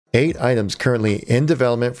8 items currently in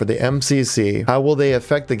development for the MCC. How will they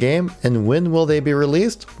affect the game and when will they be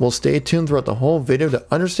released? Well, stay tuned throughout the whole video to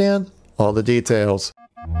understand all the details.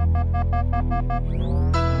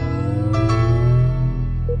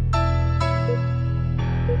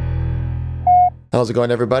 How's it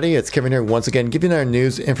going, everybody? It's Kevin here once again, giving our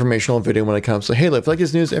news informational video when it comes to Halo. If you like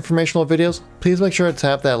these news informational videos, please make sure to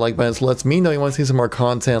tap that like button. It lets me know you want to see some more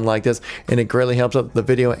content like this, and it greatly helps out the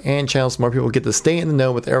video and channel so more people get to stay in the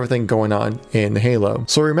know with everything going on in Halo.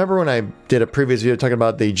 So remember when I did a previous video talking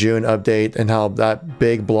about the June update and how that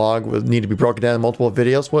big blog would need to be broken down in multiple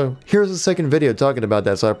videos? Well, here's the second video talking about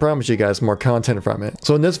that, so I promise you guys more content from it.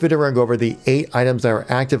 So in this video, we're going to go over the 8 items that are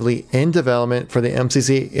actively in development for the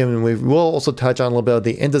MCC, and we will also touch on a little bit of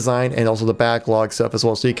the InDesign and also the backlog stuff as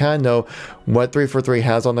well, so you kind of know what 343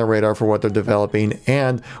 has on their radar for what they're developing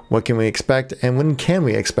and what can we expect and when can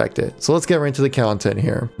we expect it. So let's get right into the content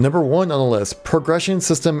here. Number 1 on the list, progression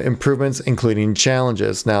system improvements including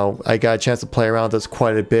challenges. Now I got a chance to play around with this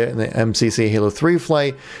quite a bit in the MCC Halo 3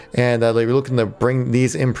 flight, and they're looking to bring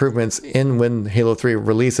these improvements in when Halo 3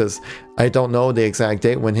 releases. I don't know the exact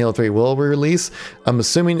date when Halo 3 will release. I'm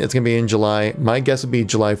assuming it's going to be in July. My guess would be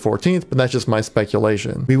July 14th, but that's just my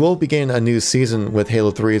speculation. We will begin a new season with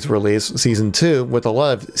Halo 3's release, Season 2, with a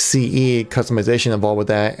lot of CE customization involved with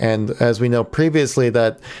that. And as we know previously,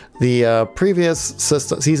 that the previous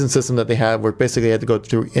season system that they had, where basically you had to go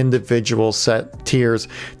through individual set tiers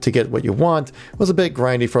to get what you want, was a bit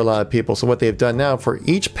grindy for a lot of people. So what they've done now, for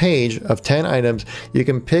each page of 10 items, you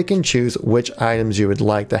can pick and choose which items you would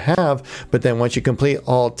like to have. But then once you complete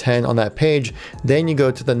all 10 on that page, then you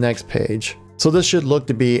go to the next page. So this should look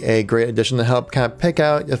to be a great addition to help kind of pick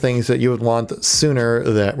out the things that you would want sooner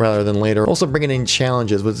rather than later. Also bringing in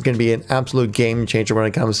challenges, which is going to be an absolute game changer when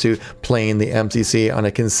it comes to playing the MCC on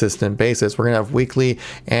a consistent basis. We're going to have weekly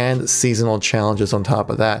and seasonal challenges on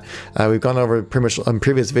top of that. We've gone over pretty much on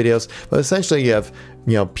previous videos, but essentially you have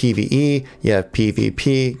PvE, you have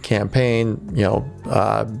PvP, campaign,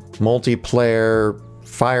 multiplayer,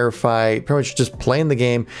 firefight, pretty much just playing the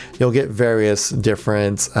game. You'll get various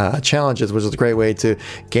different challenges, which is a great way to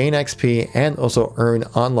gain XP and also earn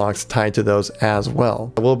unlocks tied to those as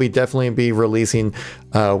well. We'll definitely be releasing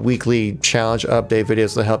weekly challenge update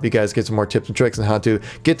videos to help you guys get some more tips and tricks on how to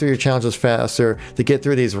get through your challenges faster, to get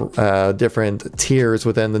through these different tiers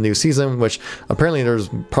within the new season, which apparently there's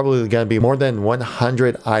probably going to be more than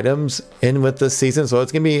 100 items in with this season. So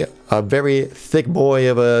it's going to be a very thick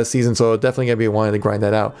boy of a season, so definitely going to be wanting to grind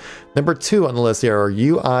that out. Number 2 on the list here are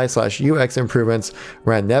UI/UX improvements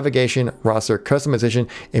around navigation, roster customization,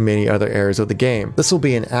 and many other areas of the game. This will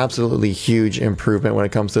be an absolutely huge improvement when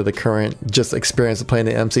it comes to the current just experience of playing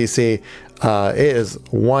the MCC. It is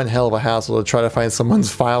one hell of a hassle to try to find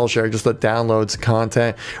someone's file share just to download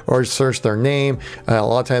content or search their name. A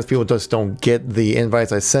lot of times people just don't get the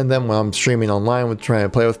invites I send them when I'm streaming online with trying to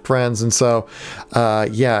play with friends, and so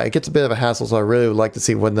yeah, it gets a bit of a hassle. So I really would like to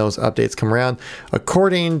see when those updates come around.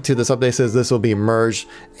 According to this update, says this will be merged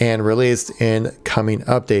and released in coming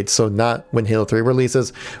updates, so not when Halo 3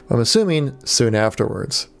 releases, but I'm assuming soon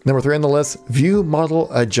afterwards. Number 3 on the list, view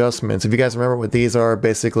model adjustments. If you guys remember what these are,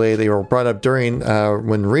 basically they were brought up during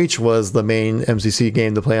when Reach was the main MCC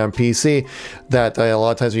game to play on PC, that a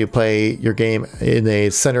lot of times when you play your game in a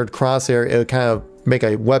centered crosshair, it would kind of make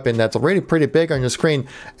a weapon that's already pretty big on your screen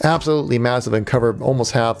absolutely massive and cover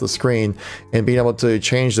almost half the screen, and being able to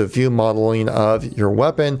change the view modeling of your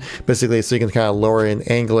weapon basically so you can kind of lower and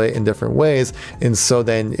angle it in different ways, and so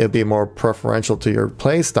then it'll be more preferential to your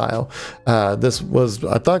play style. This was,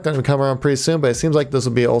 I thought, going to come around pretty soon, but it seems like this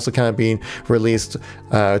will be also kind of being released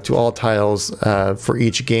to all titles for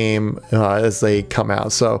each game as they come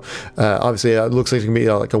out. So obviously it looks like it's gonna be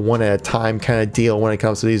like a one at a time kind of deal when it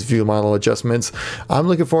comes to these view model adjustments. I'm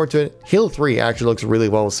looking forward to it. Halo 3 actually looks really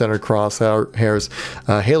well with centered crosshairs.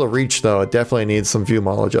 Halo Reach, though, it definitely needs some view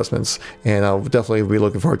model adjustments, and I'll definitely be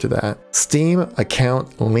looking forward to that. Steam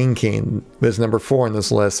account linking is number 4 on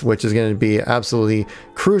this list, which is going to be absolutely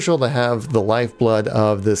crucial to have the lifeblood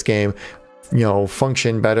of this game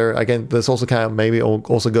function better. Again, this also kind of maybe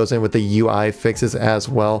also goes in with the UI fixes as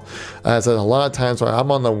well, as a lot of times when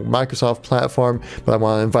I'm on the Microsoft platform but I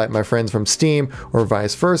want to invite my friends from Steam or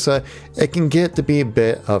vice versa, it can get to be a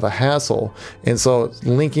bit of a hassle, and so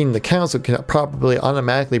linking the accounts can probably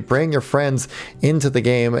automatically bring your friends into the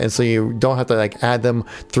game, and so you don't have to like add them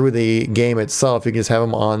through the game itself. You can just have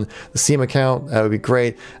them on the Steam account. That would be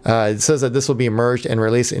great. It says that this will be merged and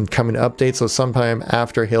released in coming updates, so sometime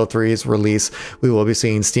after Halo 3's release we will be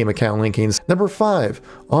seeing Steam account linkings. Number 5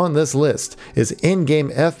 on this list is in-game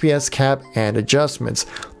FPS cap and adjustments.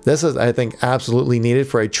 This is, I think, absolutely needed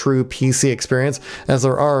for a true PC experience, as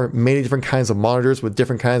there are many different kinds of monitors with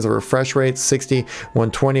different kinds of refresh rates, 60,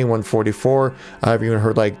 120, 144. I've even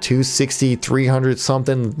heard like 260, 300,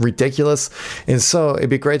 something ridiculous. And so it'd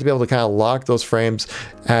be great to be able to kind of lock those frames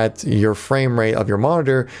at your frame rate of your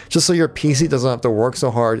monitor, just so your PC doesn't have to work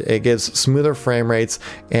so hard. It gives smoother frame rates,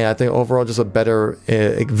 and I think overall just a better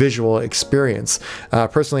visual experience.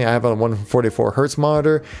 Personally, I have a 144 hertz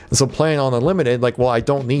monitor, and so playing on unlimited, like, well, I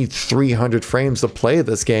don't need 300 frames to play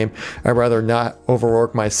this game. I'd rather not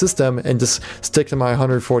overwork my system and just stick to my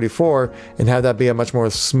 144 and have that be a much more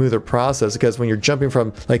smoother process, because when you're jumping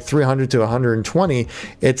from like 300 to 120,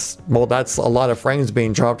 it's, well, that's a lot of frames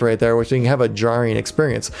being dropped right there, which you can have a jarring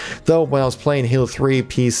experience. Though when I was playing Halo 3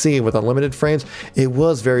 PC with unlimited frames, it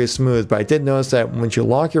was very smooth, but I did notice that once you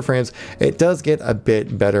lock your frames, it does get a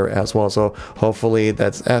bit better as well. So hopefully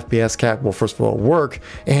that's FPS cap will first of all work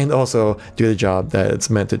and also do the job that it's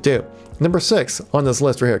meant to do. Number 6 on this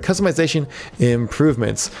list right here, customization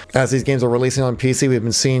improvements. As these games are releasing on PC, we've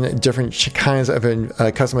been seeing different kinds of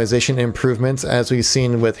customization improvements, as we've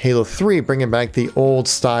seen with Halo 3 bringing back the old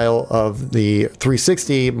style of the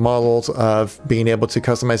 360 models of being able to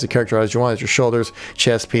customize the character as you want, as your shoulders,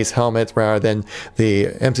 chest piece, helmet, rather than the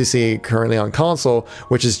MCC currently on console,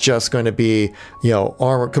 which is just going to be, you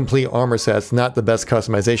know, complete armor sets, not the best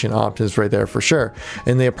customization options right there for sure.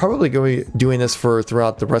 And they're probably going to be doing this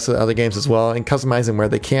throughout the rest of the other games as well, and customizing where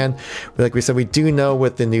they can. But like we said, we do know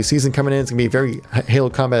with the new season coming in, it's gonna be very Halo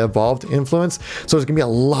Combat Evolved influence, so there's gonna be a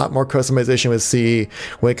lot more customization with CE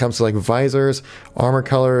when it comes to like visors, armor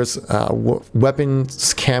colors,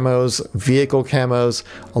 weapons camos, vehicle camos,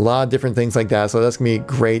 a lot of different things like that. So that's gonna be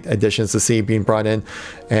great additions to see being brought in.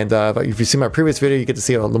 And if you see my previous video, you get to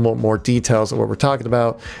see a little more details of what we're talking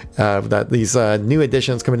about, that these new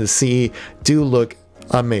additions coming to CE do look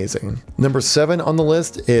amazing. Number 7 on the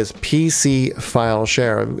list is PC file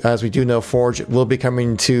share. As we do know, Forge will be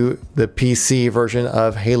coming to the PC version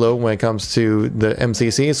of Halo when it comes to the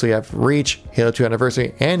MCC. So you have Reach, Halo 2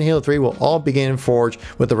 Anniversary, and Halo 3 will all begin in Forge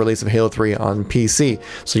with the release of Halo 3 on PC.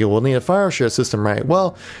 So you will need a file share system, right?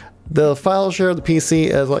 Well, the file share of the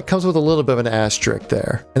PC comes with a little bit of an asterisk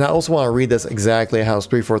there. And I also want to read this exactly how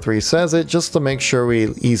 343 says it, just to make sure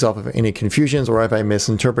we ease off of any confusions or if I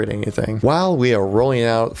misinterpret anything. While we are rolling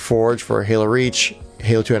out Forge for Halo Reach,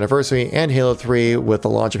 Halo 2 Anniversary, and Halo 3 with the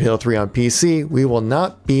launch of Halo 3 on PC, we will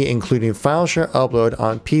not be including file share upload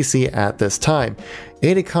on PC at this time.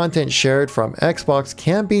 Any content shared from Xbox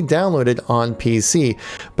can be downloaded on PC,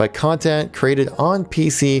 but content created on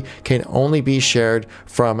PC can only be shared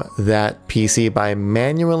from that PC by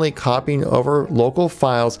manually copying over local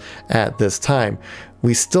files at this time.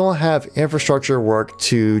 We still have infrastructure work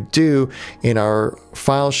to do in our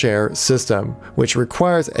file share system, which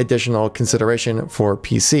requires additional consideration for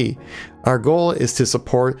PC. Our goal is to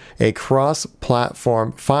support a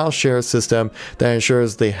cross-platform file share system that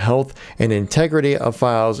ensures the health and integrity of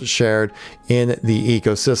files shared in the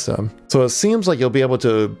ecosystem. So it seems like you'll be able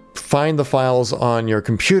to find the files on your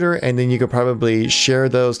computer, and then you could probably share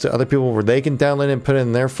those to other people where they can download it and put it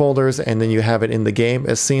in their folders, and then you have it in the game,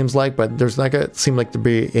 it seems like. But there's not going to seem like to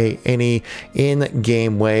be any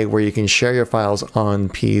in-game way where you can share your files on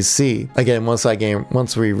PC. Again,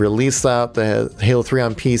 once we release out the Halo 3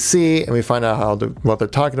 on PC and we find out what they're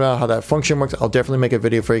talking about, how that function works, I'll definitely make a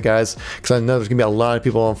video for you guys, because I know there's gonna be a lot of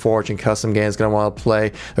people on Forge and custom games gonna want to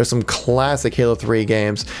play. There's some classic Halo 3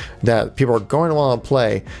 games that people are going to want to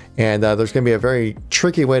play, and there's going to be a very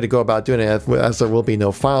tricky way to go about doing it, as there will be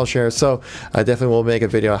no file share. So I definitely will make a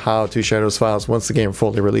video on how to share those files once the game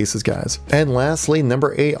fully releases, guys. And lastly,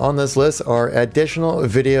 number 8 on this list are additional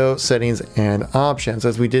video settings and options,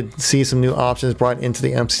 as we did see some new options brought into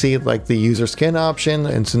the MCC, like the user skin option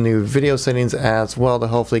and some new video settings as well, to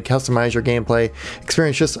hopefully customize your gameplay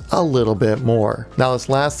experience just a little bit more. Now, this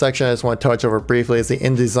last section I just want to touch over briefly is the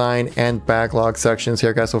InDesign and Backlog sections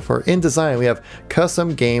here, guys. So for InDesign, we have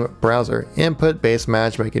custom game browser, input-based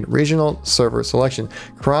matchmaking, regional server selection,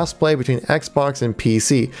 crossplay between Xbox and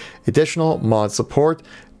PC, additional mod support,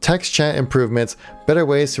 text chat improvements, better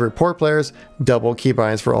ways to report players, double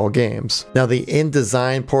keybinds for all games. Now, the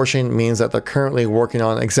InDesign portion means that they're currently working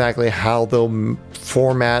on exactly how they'll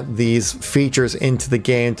format these features into the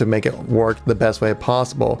game to make it work the best way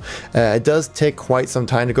possible. It does take quite some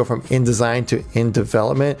time to go from InDesign to in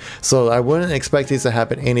development, so I wouldn't expect these to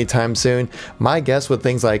happen anytime soon. My guess with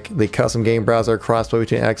things like the custom game browser, crossplay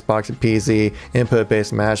between Xbox and PC,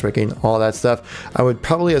 input-based matchmaking, all that stuff, I would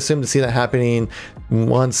probably assume to see that happening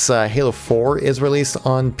once Halo 4 is released. released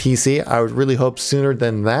on PC. I would really hope sooner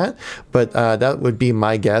than that, but that would be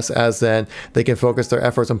my guess, as then they can focus their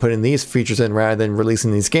efforts on putting these features in rather than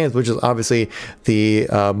releasing these games, which is obviously the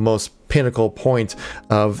most pinnacle point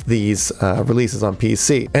of these releases on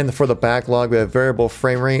PC. And for the backlog, we have variable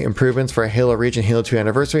frame rate improvements for Halo Reach and Halo 2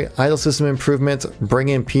 Anniversary, idle system improvements, bring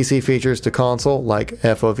in PC features to console like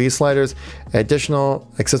FOV sliders, additional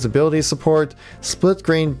accessibility support, split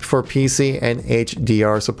screen for PC, and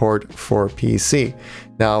HDR support for PC.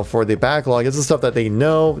 Now for the backlog, this is stuff that they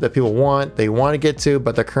know that people want, they want to get to,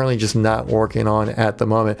 but they're currently just not working on at the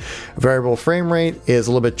moment. Variable frame rate is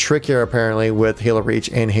a little bit trickier apparently with Halo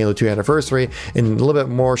Reach and Halo 2 Anniversary, and a little bit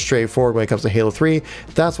more straightforward when it comes to Halo 3.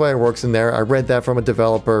 That's why it works in there. I read that from a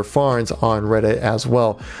developer, Farns, on Reddit as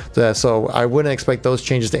well. So I wouldn't expect those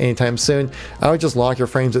changes to anytime soon. I would just lock your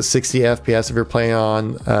frames at 60 FPS if you're playing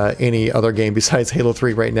on any other game besides Halo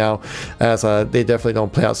 3 right now, as they definitely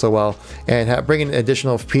don't play out so well. And bringing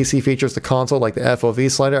additional PC features to console like the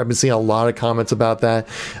FOV slider, I've been seeing a lot of comments about that,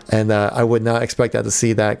 and I would not expect to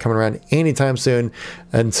see that coming around anytime soon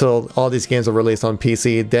until all these games are released on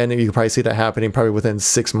PC. Then you can probably see that happening probably within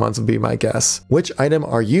 6 months would be my guess. Which item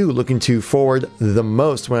are you looking to forward the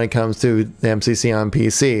most when it comes to the MCC on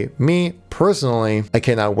PC? Me personally, I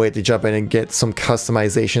cannot wait to jump in and get some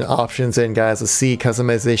customization options in, guys. The C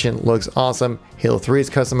customization looks awesome. Halo 3's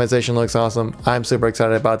customization looks awesome. I'm super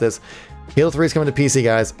excited about this. Halo 3 is coming to PC,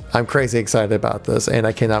 guys. I'm crazy excited about this, and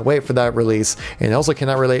I cannot wait for that release. And I also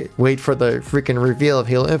cannot wait for the freaking reveal of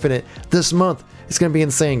Halo Infinite this month. It's going to be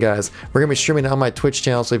insane, guys. We're going to be streaming it on my Twitch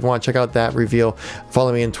channel, so if you want to check out that reveal,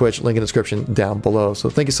 follow me on Twitch, link in the description down below. So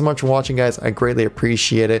thank you so much for watching, guys. I greatly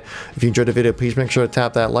appreciate it. If you enjoyed the video, please make sure to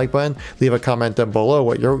tap that like button. Leave a comment down below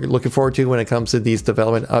what you're looking forward to when it comes to these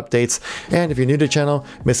development updates. And if you're new to the channel,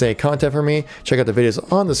 miss any content from me, check out the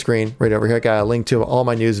videos on the screen right over here. I got a link to all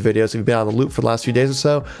my news videos if you've been on the loop for the last few days or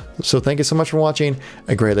so. So thank you so much for watching.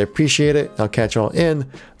 I greatly appreciate it. I'll catch you all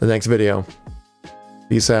in the next video.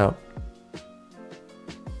 Peace out.